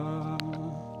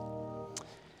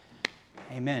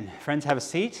Amen. Friends, have a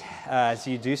seat. As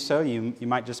you do so, you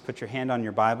might just put your hand on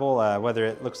your Bible, whether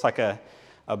it looks like a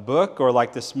book or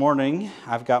like this morning.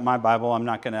 I've got my Bible. I'm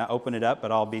not going to open it up,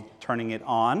 but I'll be turning it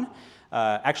on.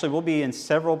 Actually, we'll be in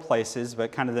several places,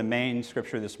 but kind of the main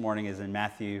scripture this morning is in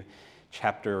Matthew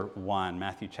chapter 1.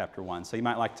 Matthew chapter 1. So you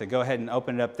might like to go ahead and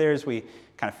open it up there as we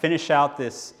kind of finish out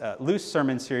this loose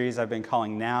sermon series I've been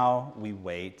calling Now We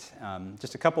Wait.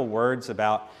 Just a couple words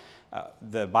about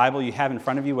the Bible you have in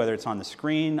front of you, whether it's on the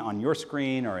screen, on your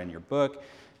screen, or in your book.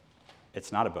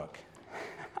 It's not a book.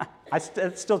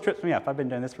 It still trips me up. I've been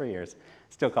doing this for years.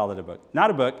 Still call it a book.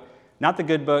 Not a book, not the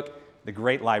good book, the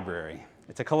great library.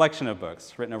 It's a collection of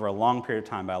books written over a long period of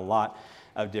time by a lot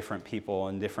of different people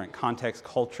in different contexts,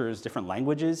 cultures, different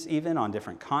languages even, on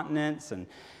different continents.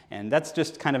 And that's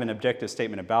just kind of an objective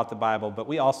statement about the Bible. But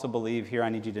we also believe here, I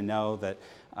need you to know that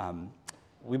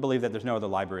we believe that there's no other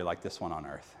library like this one on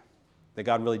earth. That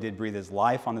God really did breathe his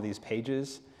life onto these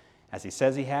pages, as he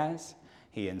says he has.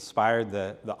 He inspired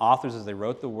the authors as they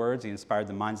wrote the words. He inspired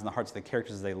the minds and the hearts of the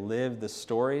characters as they lived the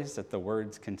stories that the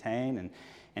words contain.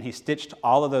 And he stitched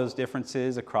all of those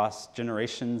differences across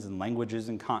generations and languages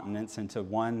and continents into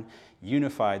one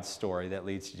unified story that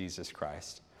leads to Jesus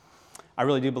Christ. I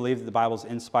really do believe that the Bible's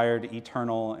inspired,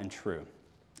 eternal, and true.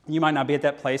 You might not be at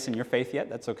that place in your faith yet.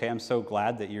 That's okay. I'm so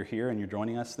glad that you're here and you're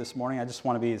joining us this morning. I just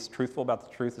want to be as truthful about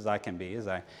the truth as I can be as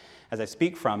I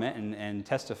speak from it and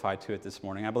testify to it this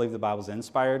morning. I believe the Bible's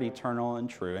inspired, eternal, and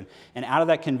true. And out of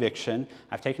that conviction,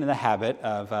 I've taken to the habit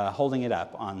of holding it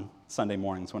up on Sunday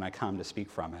mornings when I come to speak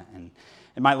from it. And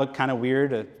it might look kind of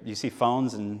weird. You see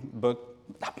phones and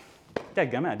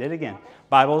dadgummit, I did it again.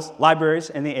 Bibles, libraries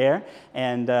in the air,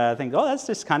 and think, oh, that's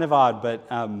just kind of odd. But,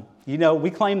 we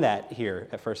claim that here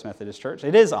at First Methodist Church.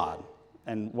 It is odd.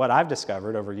 And what I've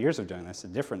discovered over years of doing this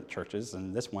in different churches,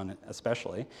 and this one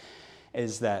especially,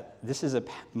 is that this is a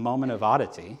moment of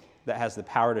oddity that has the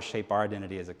power to shape our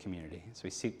identity as a community. So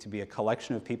we seek to be a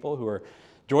collection of people who are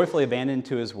joyfully abandoned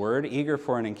to his word, eager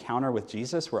for an encounter with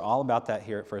Jesus. We're all about that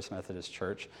here at First Methodist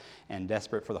Church and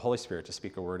desperate for the Holy Spirit to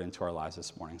speak a word into our lives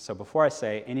this morning. So before I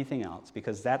say anything else,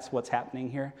 because that's what's happening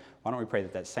here, why don't we pray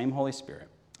that same Holy Spirit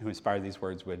who inspired these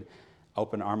words would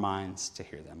open our minds to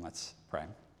hear them. Let's pray.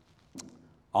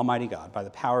 Almighty God, by the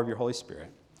power of your Holy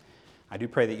Spirit, I do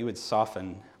pray that you would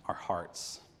soften our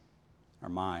hearts, our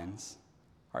minds,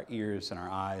 our ears, and our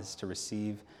eyes to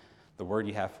receive the word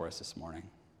you have for us this morning.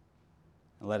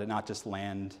 And let it not just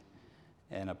land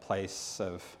in a place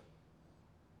of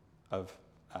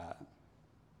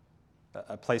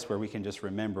a place where we can just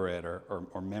remember it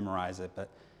or memorize it, but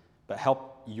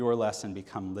help your lesson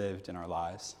become lived in our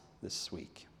lives this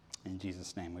week. In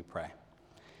Jesus' name we pray.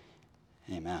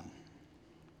 Amen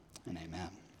and amen.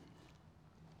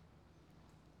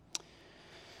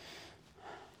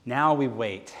 Now we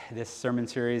wait. This sermon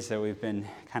series that we've been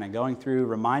kind of going through,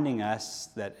 reminding us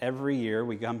that every year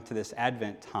we come to this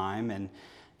Advent time,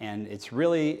 and it's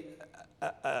really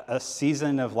a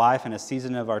season of life and a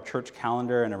season of our church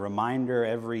calendar and a reminder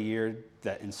every year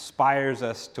that inspires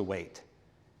us to wait.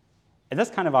 And that's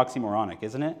kind of oxymoronic,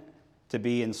 isn't it? To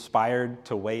be inspired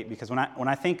to wait, because when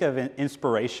I think of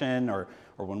inspiration or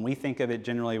when we think of it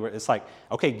generally, it's like,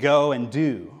 okay, go and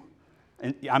do.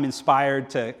 And I'm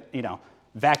inspired to,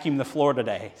 vacuum the floor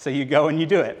today. So you go and you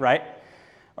do it, right?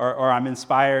 Or I'm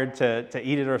inspired to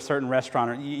eat at a certain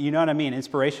restaurant. Or you know what I mean?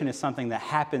 Inspiration is something that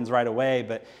happens right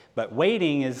away, but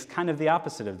waiting is kind of the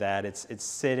opposite of that. It's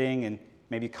sitting and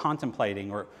maybe contemplating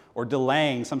or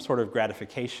delaying some sort of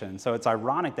gratification. So it's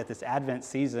ironic that this Advent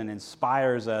season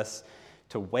inspires us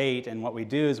to wait, and what we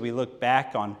do is we look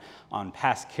back on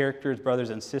past characters, brothers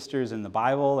and sisters in the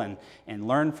Bible, and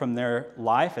learn from their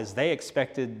life as they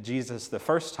expected Jesus the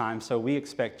first time, so we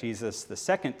expect Jesus the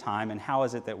second time, and how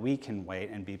is it that we can wait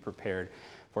and be prepared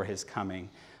for his coming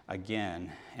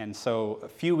again. And so a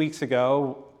few weeks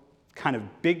ago, kind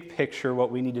of big picture,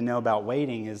 what we need to know about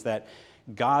waiting is that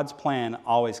God's plan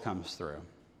always comes through.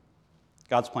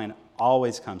 God's plan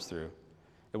always comes through.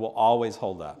 It will always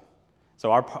hold up.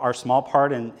 So our small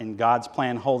part in God's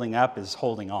plan holding up is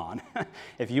holding on.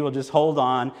 If you will just hold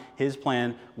on, his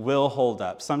plan will hold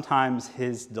up. Sometimes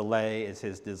his delay is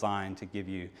his design to give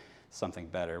you something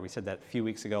better. We said that a few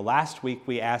weeks ago. Last week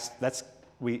we asked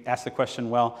the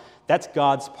question, well, that's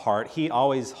God's part. He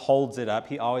always holds it up.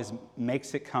 He always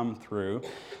makes it come through.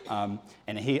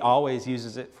 And he always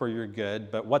uses it for your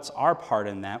good. But what's our part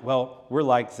in that? Well, we're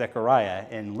like Zechariah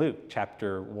in Luke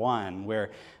chapter 1,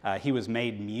 where he was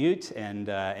made mute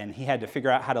and he had to figure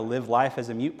out how to live life as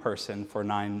a mute person for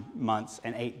 9 months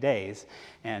and 8 days.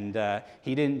 And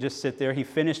he didn't just sit there. He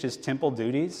finished his temple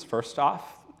duties first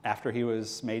off. after he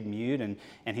was made mute, and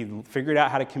he figured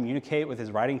out how to communicate with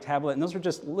his writing tablet. And those are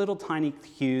just little tiny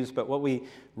cues, but what we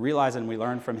realize and we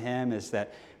learn from him is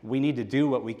that we need to do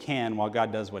what we can while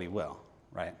God does what he will,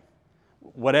 right?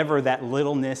 Whatever that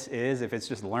littleness is, if it's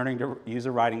just learning to use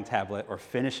a writing tablet or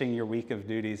finishing your week of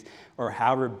duties or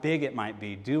however big it might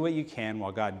be, do what you can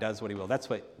while God does what he will. That's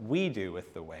what we do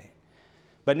with the Wait.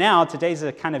 But now, today's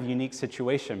a kind of unique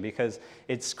situation because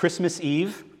it's Christmas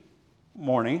Eve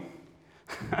morning.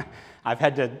 I've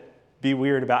had to be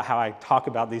weird about how I talk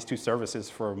about these two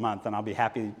services for a month, and I'll be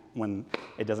happy when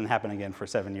it doesn't happen again for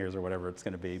 7 years or whatever it's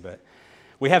going to be. But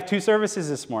we have two services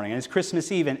this morning, and it's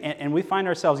Christmas Eve, and we find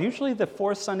ourselves, usually the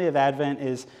fourth Sunday of Advent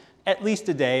is at least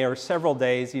a day or several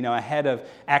days, ahead of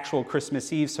actual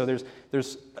Christmas Eve, so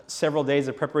there's several days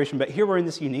of preparation. But here we're in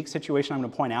this unique situation I'm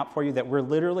going to point out for you that we're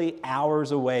literally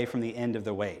hours away from the end of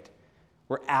the Wait.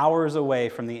 We're hours away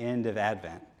from the end of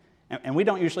Advent. And we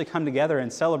don't usually come together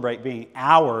and celebrate being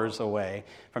hours away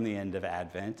from the end of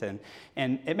Advent.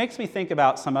 And it makes me think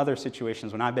about some other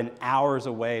situations when I've been hours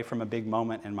away from a big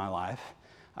moment in my life.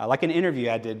 Like an interview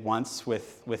I did once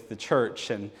with the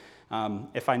church. And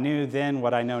if I knew then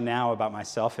what I know now about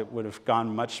myself, it would have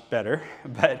gone much better.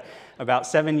 But about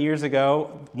 7 years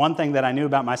ago, one thing that I knew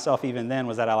about myself even then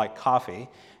was that I like coffee.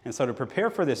 And so to prepare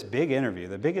for this big interview,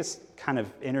 the biggest kind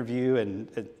of interview and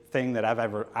thing that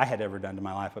I had ever done to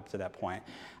my life up to that point,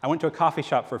 I went to a coffee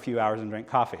shop for a few hours and drank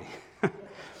coffee.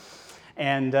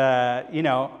 And,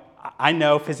 I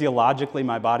know physiologically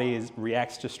my body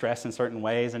reacts to stress in certain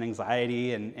ways and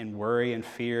anxiety and worry and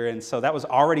fear. And so that was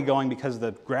already going because of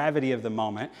the gravity of the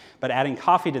moment. But adding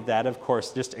coffee to that, of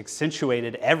course, just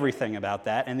accentuated everything about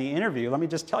that. And the interview, let me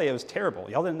just tell you, it was terrible.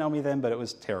 Y'all didn't know me then, but it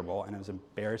was terrible and it was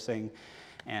embarrassing.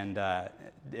 And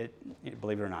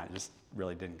believe it or not, it just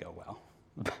really didn't go well.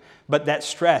 But that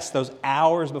stress, those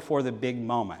hours before the big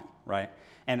moment, right?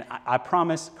 And I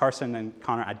promise, Carson and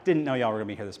Connor, I didn't know y'all were going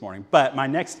to be here this morning. But my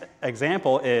next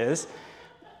example is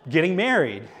getting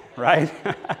married, right?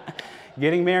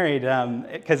 Getting married.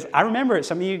 Because I remember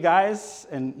some of you guys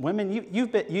and women,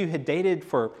 you had dated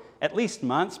for at least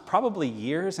months, probably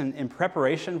years, and in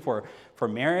preparation for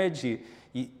marriage.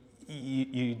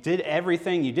 You did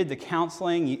everything. You did the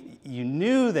counseling. You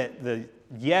knew that the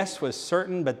yes was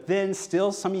certain, but then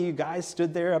still some of you guys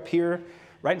stood there up here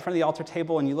right in front of the altar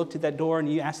table, and you looked at that door and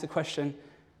you asked the question,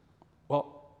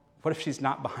 well, what if she's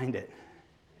not behind it?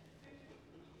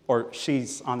 Or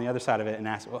she's on the other side of it and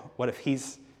asked, well, what if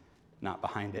he's not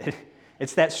behind it?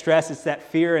 It's that stress, it's that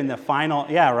fear in the final,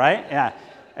 yeah, right?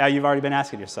 Yeah, you've already been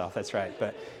asking yourself, that's right.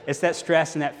 But it's that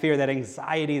stress and that fear, that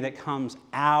anxiety that comes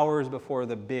hours before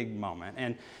the big moment.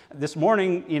 And this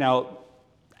morning,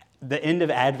 the end of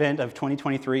Advent of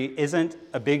 2023 isn't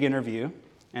a big interview,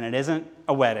 and it isn't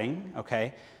a wedding,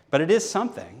 okay? But it is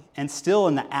something. And still,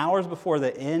 in the hours before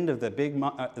the end of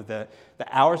the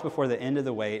hours before the end of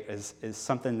the wait is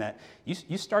something that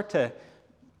you start to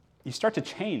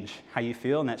change how you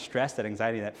feel, and that stress, that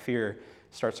anxiety, that fear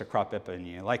starts to crop up in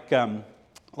you. Like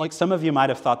some of you might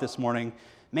have thought this morning,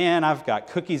 man, I've got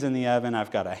cookies in the oven,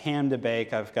 I've got a ham to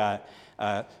bake, I've got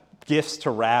gifts to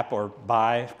wrap or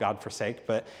buy, God forsake,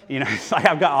 but it's like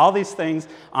I've got all these things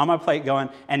on my plate going,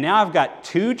 and now I've got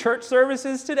 2 church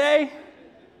services today.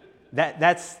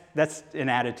 That's an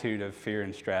attitude of fear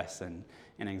and stress and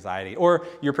anxiety. Or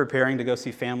you're preparing to go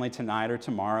see family tonight or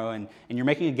tomorrow, and you're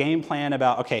making a game plan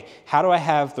about, okay, how do I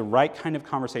have the right kind of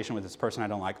conversation with this person I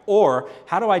don't like? Or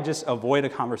how do I just avoid a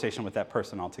conversation with that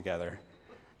person altogether?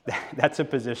 That's a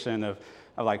position of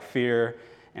like fear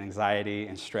and anxiety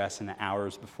and stress in the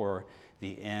hours before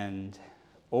the end.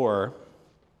 Or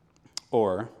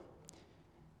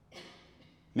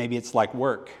maybe it's like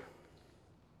work.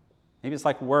 Maybe it's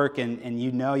like work and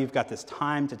you've got this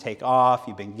time to take off,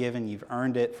 you've been given, you've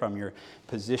earned it from your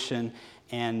position,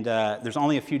 and there's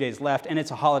only a few days left, and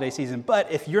it's a holiday season. But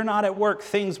if you're not at work,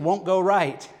 things won't go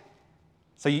right.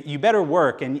 So you better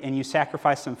work, and you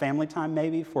sacrifice some family time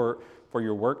maybe for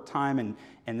your work time,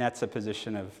 and that's a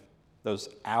position of those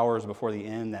hours before the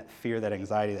end, that fear, that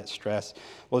anxiety, that stress.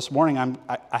 Well, this morning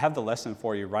I have the lesson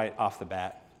for you right off the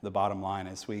bat, the bottom line,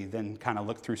 as we then kind of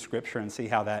look through Scripture and see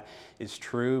how that is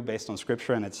true based on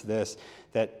Scripture, and it's this,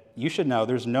 that you should know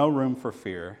there's no room for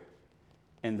fear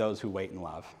in those who wait in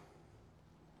love.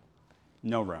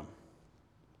 No room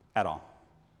at all.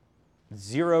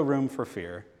 Zero room for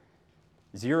fear,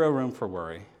 zero room for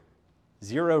worry,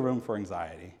 zero room for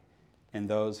anxiety in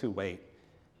those who wait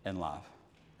in love.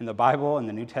 And the Bible and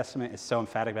the New Testament is so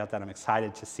emphatic about that. I'm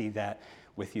excited to see that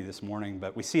with you this morning.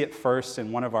 But we see it first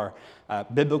in one of our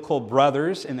biblical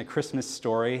brothers in the Christmas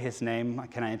story. His name,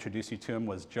 can I introduce you to him,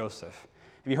 was Joseph.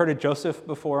 Have you heard of Joseph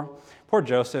before? Poor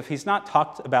Joseph. He's not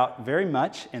talked about very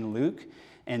much in Luke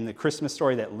and the Christmas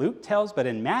story that Luke tells, but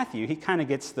in Matthew, he kind of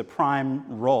gets the prime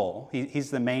role.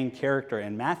 He's the main character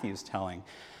in Matthew's telling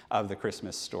of the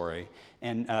Christmas story.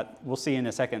 And we'll see in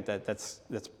a second that that's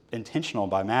intentional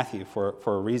by Matthew for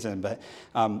a reason. But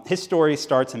his story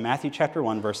starts in Matthew chapter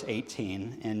 1, verse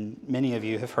 18, and many of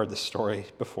you have heard the story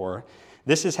before.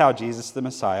 This is how Jesus the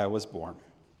Messiah was born.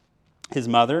 His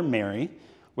mother, Mary,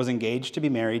 was engaged to be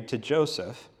married to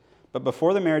Joseph, but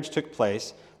before the marriage took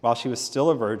place, while she was still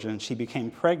a virgin, she became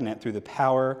pregnant through the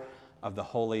power of the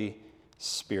Holy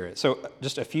Spirit. So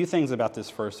just a few things about this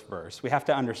first verse. We have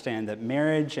to understand that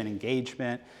marriage and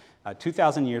engagement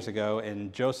 2,000 years ago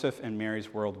in Joseph and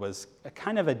Mary's world was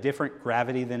kind of a different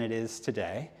gravity than it is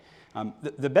today.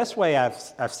 The best way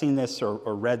I've seen this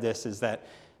or read this is that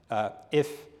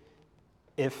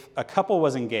if a couple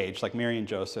was engaged, like Mary and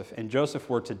Joseph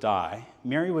were to die,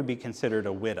 Mary would be considered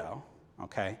a widow,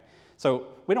 okay? So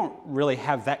we don't really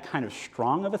have that kind of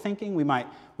strong of a thinking. We might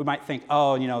think,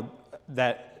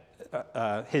 that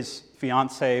his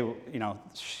fiance,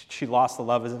 she lost the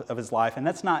love of his life, and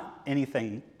that's not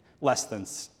anything less than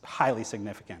highly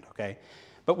significant, okay?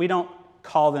 But we don't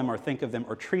call them or think of them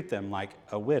or treat them like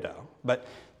a widow. But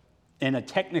in a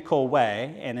technical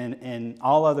way and in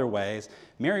all other ways,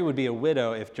 Mary would be a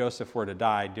widow if Joseph were to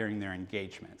die during their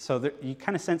engagement. So you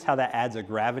kind of sense how that adds a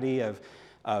gravity of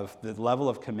the level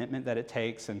of commitment that it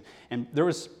takes. And there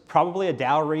was probably a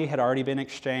dowry had already been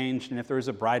exchanged, and if there was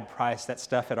a bride price, that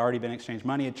stuff had already been exchanged.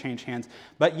 Money had changed hands.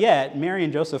 But yet, Mary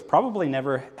and Joseph probably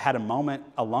never had a moment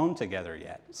alone together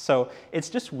yet. So it's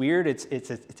just weird. It's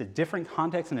a different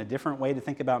context and a different way to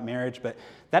think about marriage, but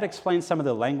that explains some of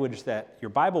the language that your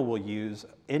Bible will use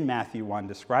in Matthew 1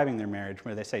 describing their marriage,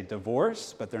 where they say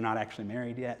divorce, but they're not actually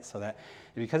married yet. So that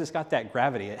because it's got that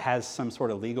gravity, it has some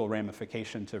sort of legal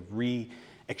ramification to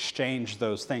exchange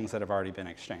those things that have already been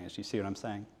exchanged. You see what I'm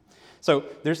saying? So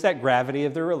there's that gravity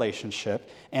of their relationship.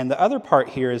 And the other part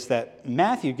here is that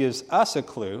Matthew gives us a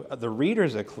clue, the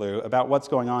readers a clue, about what's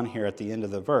going on here at the end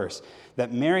of the verse,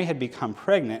 that Mary had become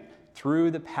pregnant through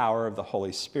the power of the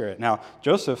Holy Spirit. Now,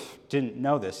 Joseph didn't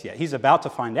know this yet. He's about to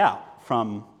find out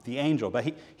from the angel, but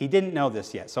he didn't know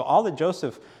this yet. So all that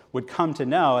Joseph would come to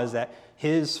know is that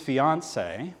his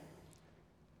fiancée,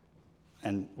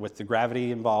 and with the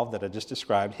gravity involved that I just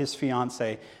described, his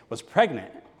fiancée was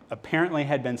pregnant, apparently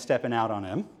had been stepping out on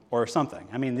him or something.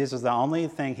 I mean, this is the only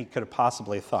thing he could have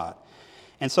possibly thought.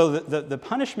 And so the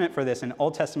punishment for this in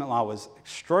Old Testament law was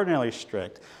extraordinarily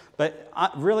strict, but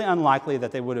really unlikely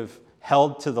that they would have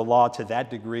held to the law to that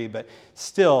degree. But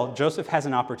still, Joseph has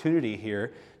an opportunity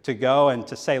here to go and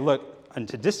to say, look, and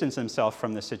to distance himself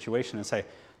from this situation and say,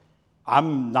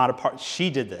 I'm not a part, she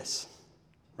did this.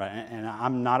 Right? And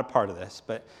I'm not a part of this,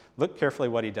 but look carefully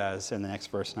what he does in the next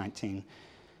verse 19.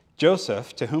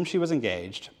 Joseph, to whom she was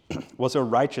engaged, was a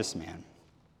righteous man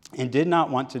and did not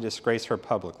want to disgrace her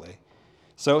publicly.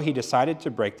 So he decided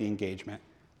to break the engagement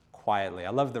quietly.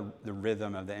 I love the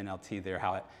rhythm of the NLT there,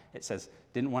 how it says,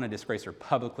 didn't want to disgrace her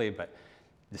publicly, but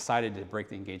decided to break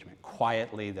the engagement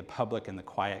quietly. The public and the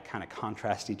quiet kind of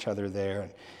contrast each other there.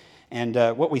 And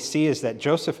what we see is that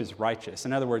Joseph is righteous.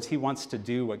 In other words, he wants to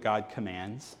do what God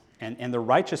commands. And the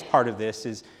righteous part of this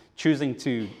is choosing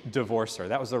to divorce her.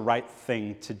 That was the right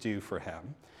thing to do for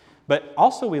him. But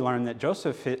also we learn that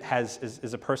Joseph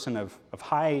is a person of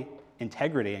high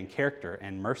integrity and character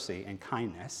and mercy and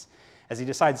kindness, as he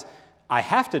decides, I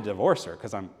have to divorce her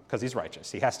because he's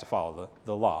righteous. He has to follow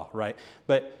the law, right?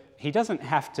 But he doesn't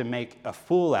have to make a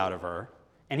fool out of her.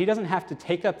 And he doesn't have to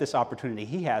take up this opportunity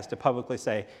he has to publicly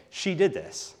say, she did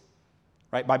this,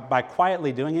 right? By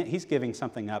quietly doing it, he's giving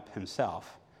something up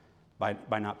himself by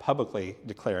not publicly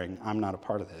declaring, I'm not a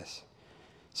part of this.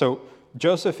 So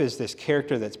Joseph is this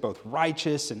character that's both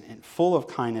righteous and full of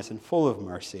kindness and full of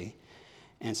mercy.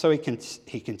 And so he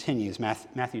continues,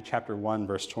 Matthew chapter 1,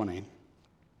 verse 20.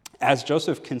 As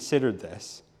Joseph considered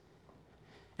this,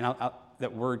 and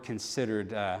that word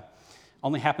considered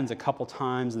only happens a couple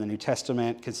times in the New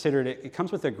Testament. Considered it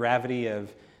comes with the gravity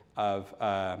of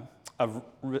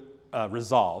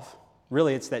resolve.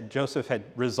 Really, it's that Joseph had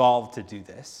resolved to do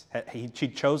this.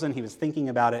 She'd chosen, he was thinking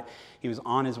about it, he was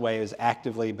on his way, he was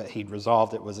actively, but he'd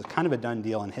resolved it was kind of a done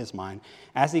deal in his mind.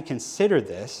 As he considered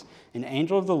this, an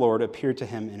angel of the Lord appeared to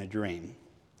him in a dream.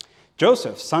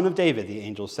 Joseph, son of David, the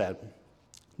angel said,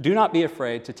 do not be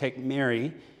afraid to take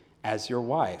Mary as your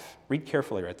wife. Read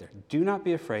carefully right there. Do not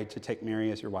be afraid to take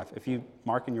Mary as your wife. If you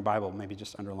mark in your Bible, maybe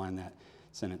just underline that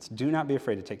sentence. Do not be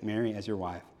afraid to take Mary as your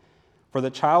wife. For the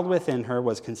child within her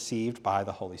was conceived by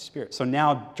the Holy Spirit. So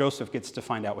now Joseph gets to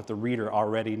find out what the reader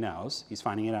already knows. He's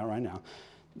finding it out right now.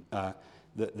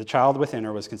 The child within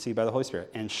her was conceived by the Holy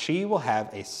Spirit. And she will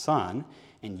have a son,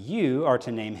 and you are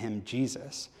to name him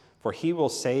Jesus, for he will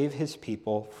save his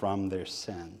people from their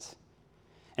sins.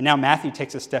 And now Matthew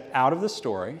takes a step out of the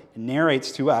story and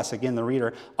narrates to us, again, the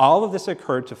reader, all of this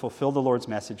occurred to fulfill the Lord's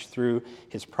message through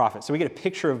his prophet. So we get a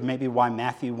picture of maybe why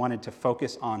Matthew wanted to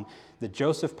focus on the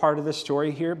Joseph part of the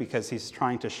story here, because he's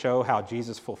trying to show how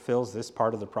Jesus fulfills this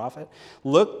part of the prophet.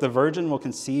 Look, the virgin will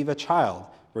conceive a child,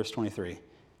 verse 23.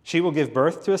 She will give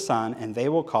birth to a son, and they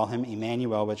will call him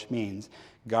Emmanuel, which means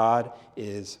God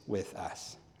is with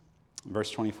us. Verse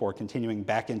 24, continuing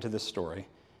back into the story.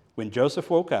 When Joseph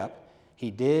woke up, he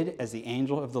did as the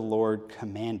angel of the Lord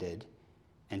commanded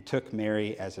and took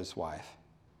Mary as his wife.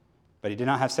 But he did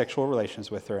not have sexual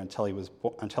relations with her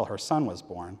until her son was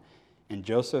born, and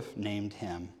Joseph named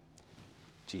him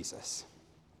Jesus.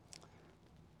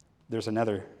 There's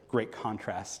another great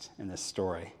contrast in this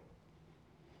story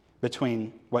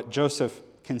between what Joseph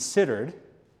considered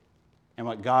and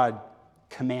what God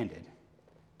commanded.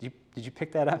 Did you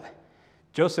pick that up?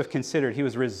 Joseph considered, he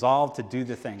was resolved to do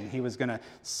the thing. He was going to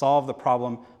solve the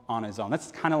problem on his own. That's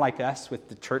kind of like us with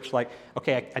the church. Like,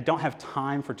 okay, I don't have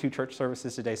time for 2 church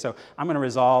services today, so I'm going to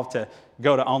resolve to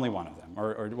go to only one of them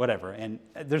or whatever. And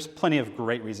there's plenty of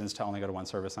great reasons to only go to one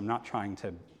service. I'm not trying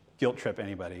to guilt trip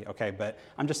anybody, okay? But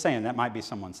I'm just saying that might be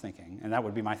someone's thinking, and that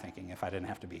would be my thinking if I didn't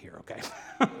have to be here, okay?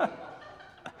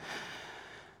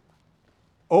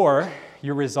 Or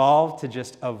you're resolved to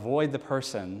just avoid the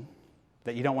person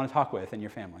that you don't want to talk with in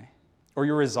your family. Or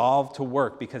you're resolved to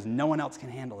work because no one else can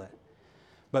handle it.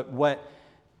 But what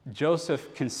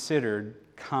Joseph considered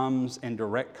comes in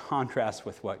direct contrast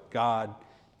with what God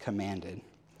commanded.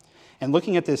 And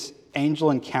looking at this angel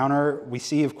encounter, we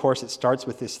see, of course, it starts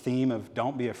with this theme of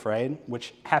don't be afraid,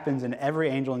 which happens in every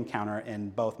angel encounter in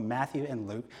both Matthew and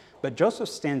Luke. But Joseph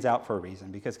stands out for a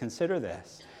reason, because consider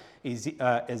this.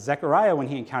 Zechariah, when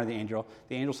he encountered the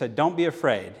angel said, don't be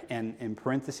afraid, and in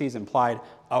parentheses implied,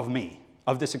 of me,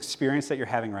 of this experience that you're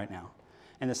having right now.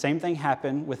 And the same thing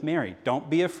happened with Mary. Don't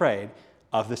be afraid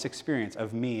of this experience,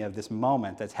 of me, of this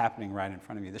moment that's happening right in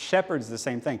front of you. The shepherds, the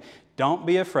same thing. Don't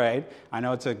be afraid. I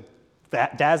know it's a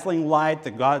dazzling light,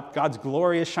 that God's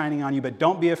glory is shining on you, but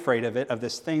don't be afraid of it, of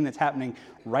this thing that's happening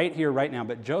right here, right now.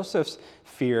 But Joseph's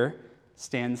fear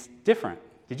stands different.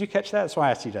 Did you catch that? That's why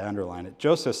I asked you to underline it.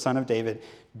 Joseph, son of David,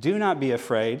 do not be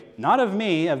afraid, not of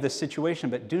me, of this situation,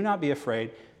 but do not be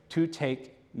afraid to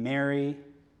take Mary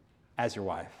as your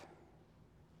wife.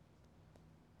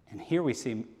 And here we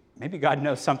see, maybe God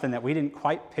knows something that we didn't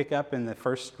quite pick up in the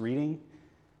first reading,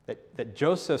 that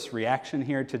Joseph's reaction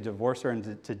here to divorce her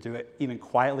and to do it even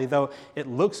quietly, though it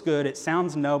looks good, it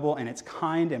sounds noble, and it's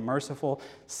kind and merciful,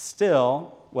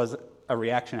 still was a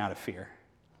reaction out of fear,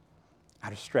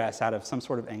 out of stress, out of some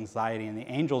sort of anxiety. And the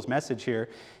angel's message here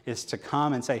is to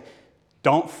come and say,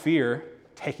 don't fear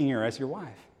taking her as your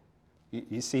wife.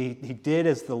 You see, he did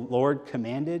as the Lord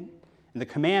commanded, and the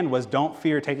command was don't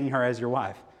fear taking her as your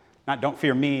wife. Not don't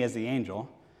fear me as the angel,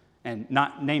 and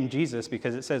not name Jesus,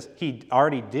 because it says he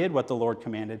already did what the Lord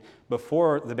commanded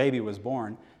before the baby was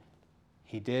born.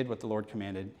 He did what the Lord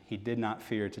commanded. He did not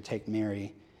fear to take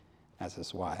Mary as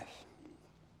his wife.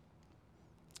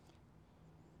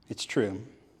 It's true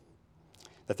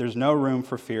that there's no room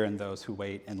for fear in those who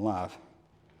wait in love.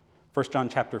 1 John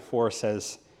chapter 4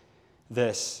 says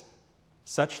this,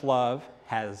 such love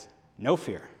has no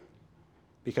fear,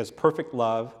 because perfect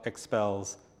love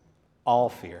expels all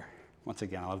fear. Once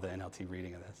again, I love the NLT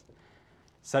reading of this.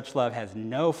 Such love has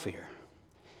no fear,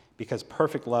 because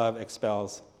perfect love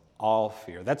expels all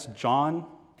fear. That's John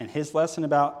and his lesson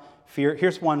about fear.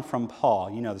 Here's one from Paul.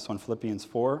 You know this one, Philippians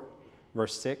 4,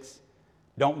 verse 6.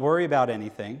 Don't worry about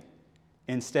anything.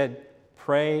 Instead,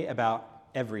 pray about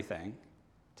everything.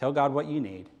 Tell God what you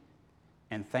need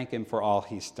and thank him for all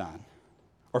he's done.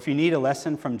 Or if you need a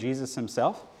lesson from Jesus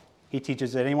himself, he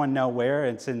teaches it. Anyone know where?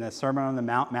 It's in the Sermon on the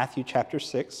Mount, Matthew chapter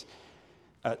 6.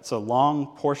 It's a long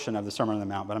portion of the Sermon on the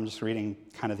Mount, but I'm just reading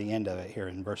kind of the end of it here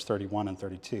in verse 31 and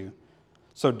 32.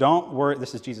 So don't worry,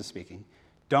 this is Jesus speaking.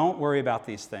 Don't worry about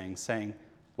these things, saying,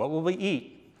 what will we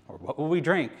eat? Or what will we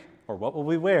drink? Or what will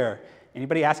we wear?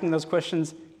 Anybody asking those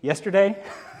questions yesterday?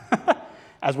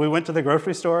 As we went to the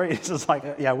grocery store, it's just like,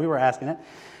 yeah, we were asking it.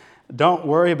 Don't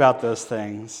worry about those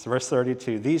things. Verse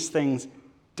 32, these things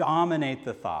dominate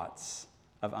the thoughts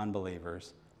of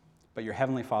unbelievers, but your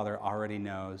heavenly Father already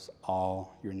knows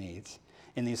all your needs.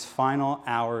 In these final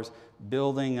hours,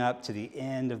 building up to the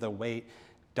end of the wait,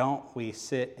 don't we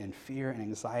sit in fear and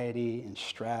anxiety and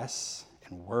stress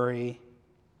and worry?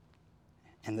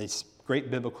 And this great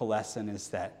biblical lesson is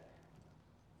that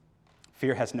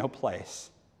fear has no place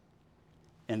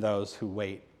in those who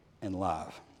wait in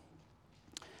love.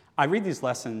 I read these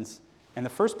lessons, and the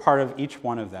first part of each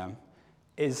one of them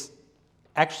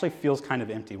actually feels kind of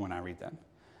empty when I read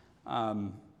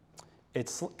them.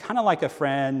 It's kind of like a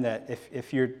friend that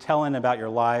if you're telling about your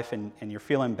life and you're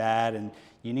feeling bad and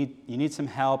you need some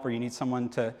help or you need someone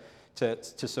to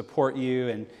support you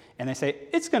and they say,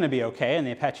 it's going to be okay, and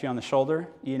they pat you on the shoulder,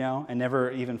 and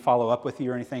never even follow up with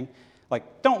you or anything.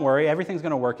 Like, don't worry, everything's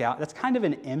going to work out. That's kind of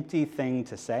an empty thing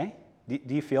to say.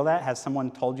 Do you feel that? Has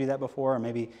someone told you that before? Or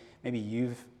maybe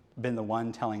you've been the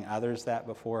one telling others that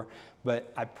before.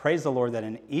 But I praise the Lord that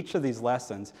in each of these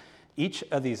lessons, each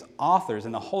of these authors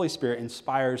and the Holy Spirit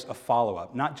inspires a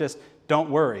follow-up. Not just don't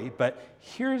worry, but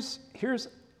here's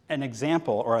an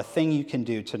example or a thing you can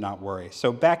do to not worry.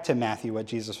 So back to Matthew, what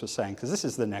Jesus was saying, because this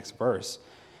is the next verse.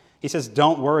 He says,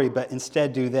 don't worry, but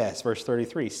instead do this. Verse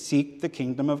 33, seek the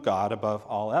kingdom of God above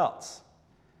all else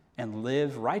and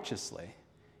live righteously,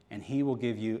 and he will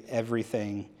give you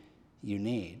everything you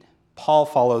need. Paul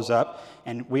follows up,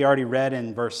 and we already read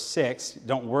in verse 6,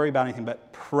 don't worry about anything,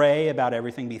 but pray about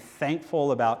everything, be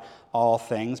thankful about all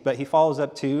things. But he follows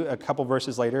up to a couple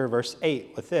verses later, verse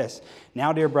 8, with this.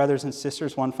 Now, dear brothers and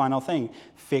sisters, one final thing.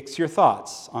 Fix your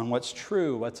thoughts on what's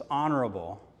true, what's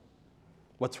honorable,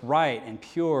 what's right and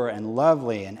pure and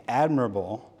lovely and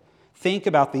admirable. Think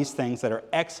about these things that are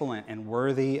excellent and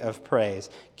worthy of praise.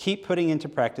 Keep putting into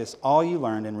practice all you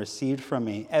learned and received from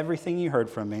me, everything you heard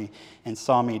from me and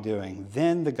saw me doing.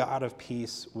 Then the God of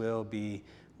peace will be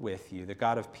with you. The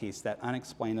God of peace, that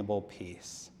unexplainable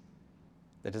peace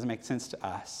that doesn't make sense to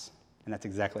us, and that's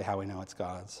exactly how we know it's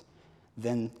God's.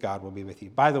 Then God will be with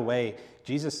you. By the way,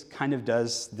 Jesus kind of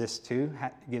does this too,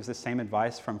 gives the same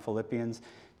advice from Philippians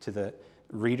to the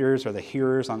readers or the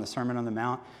hearers on the Sermon on the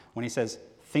Mount when he says,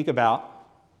 think about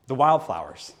the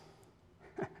wildflowers.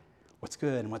 What's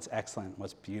good and what's excellent,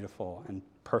 what's beautiful and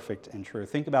perfect and true.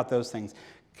 Think about those things.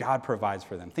 God provides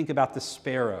for them. Think about the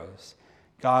sparrows.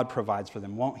 God provides for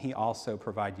them. Won't he also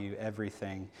provide you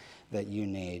everything that you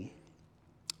need?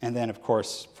 And then, of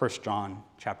course, 1 John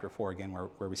chapter 4 again,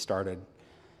 where we started.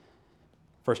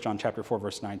 1 John chapter 4,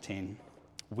 verse 19.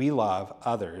 We love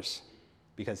others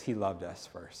because he loved us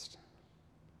first.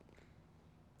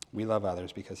 We love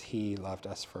others because he loved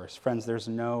us first. Friends, there's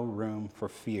no room for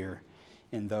fear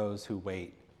in those who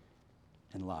wait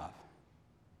in love.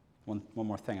 One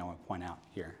more thing I want to point out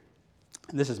here.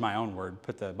 And this is my own word.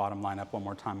 Put the bottom line up one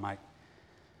more time, Mike.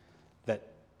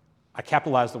 That I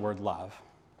capitalize the word love.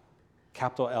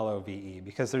 Capital L-O-V-E.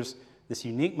 Because there's this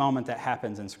unique moment that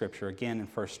happens in Scripture, again in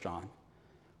 1 John.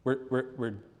 Where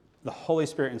the Holy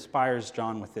Spirit inspires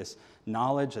John with this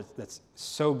knowledge that's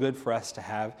so good for us to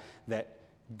have, that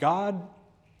God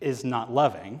is not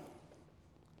loving.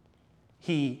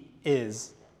 He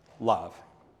is love.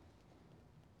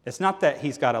 It's not that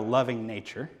he's got a loving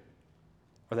nature,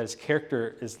 or that his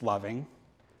character is loving,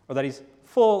 or that he's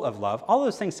full of love. All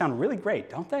those things sound really great,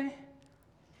 don't they?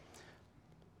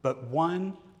 But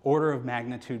one order of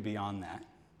magnitude beyond that,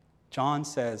 John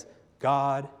says,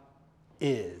 God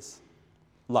is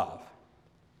love.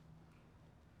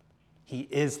 He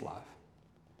is love.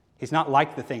 He's not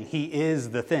like the thing. He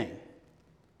is the thing.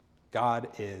 God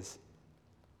is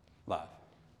love.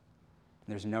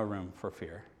 There's no room for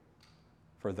fear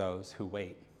for those who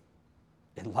wait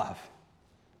in love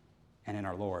and in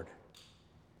our Lord.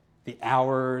 The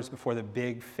hours before the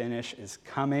big finish is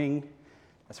coming.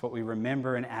 That's what we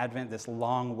remember in Advent, this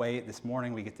long wait. This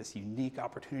morning we get this unique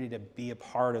opportunity to be a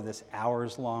part of this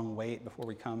hours-long wait before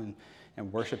we come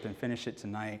and worship and finish it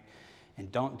tonight. And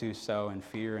don't do so in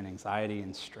fear and anxiety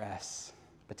and stress.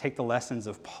 But take the lessons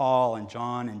of Paul and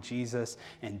John and Jesus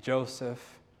and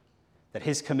Joseph, that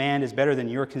his command is better than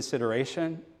your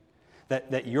consideration,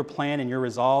 that your plan and your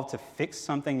resolve to fix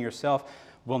something yourself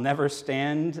will never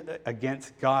stand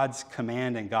against God's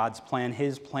command and God's plan.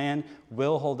 His plan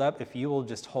will hold up if you will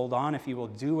just hold on, if you will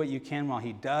do what you can while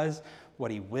he does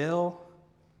what he will,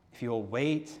 if you will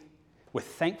wait with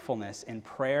thankfulness and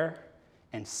prayer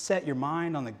and set your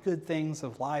mind on the good things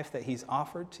of life that he's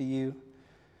offered to you.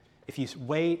 If you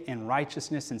wait in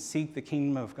righteousness and seek the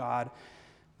kingdom of God,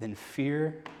 then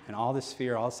fear, all this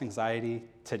anxiety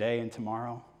today and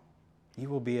tomorrow, you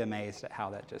will be amazed at how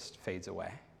that just fades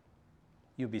away.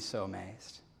 You'll be so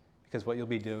amazed. Because what you'll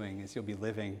be doing is you'll be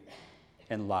living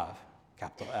in love,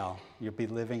 capital L. You'll be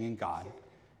living in God.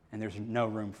 And there's no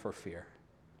room for fear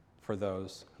for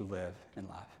those who live in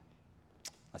love.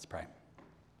 Let's pray.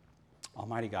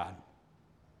 Almighty God,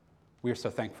 we are so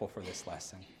thankful for this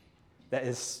lesson that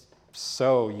is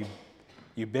so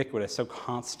ubiquitous, so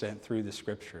constant through the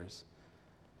Scriptures,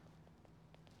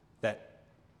 that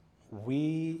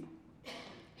we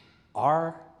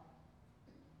are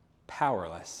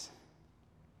powerless.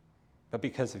 But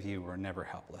because of you, we're never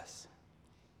helpless.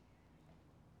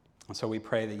 And so we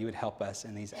pray that you would help us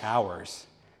in these hours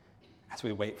as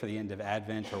we wait for the end of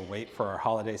Advent or wait for our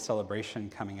holiday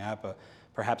celebration coming up,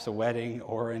 perhaps a wedding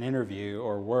or an interview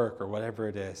or work or whatever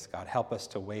it is. God, help us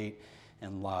to wait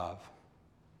in love,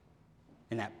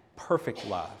 in that perfect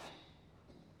love,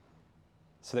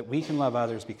 so that we can love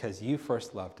others because you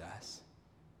first loved us,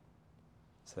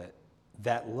 so that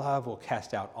that love will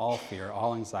cast out all fear,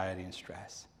 all anxiety and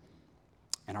stress,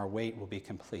 and our wait will be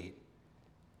complete,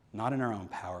 not in our own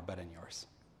power, but in yours.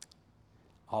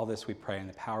 All this we pray in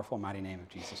the powerful, mighty name of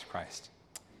Jesus Christ.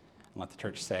 And let the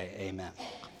church say, amen.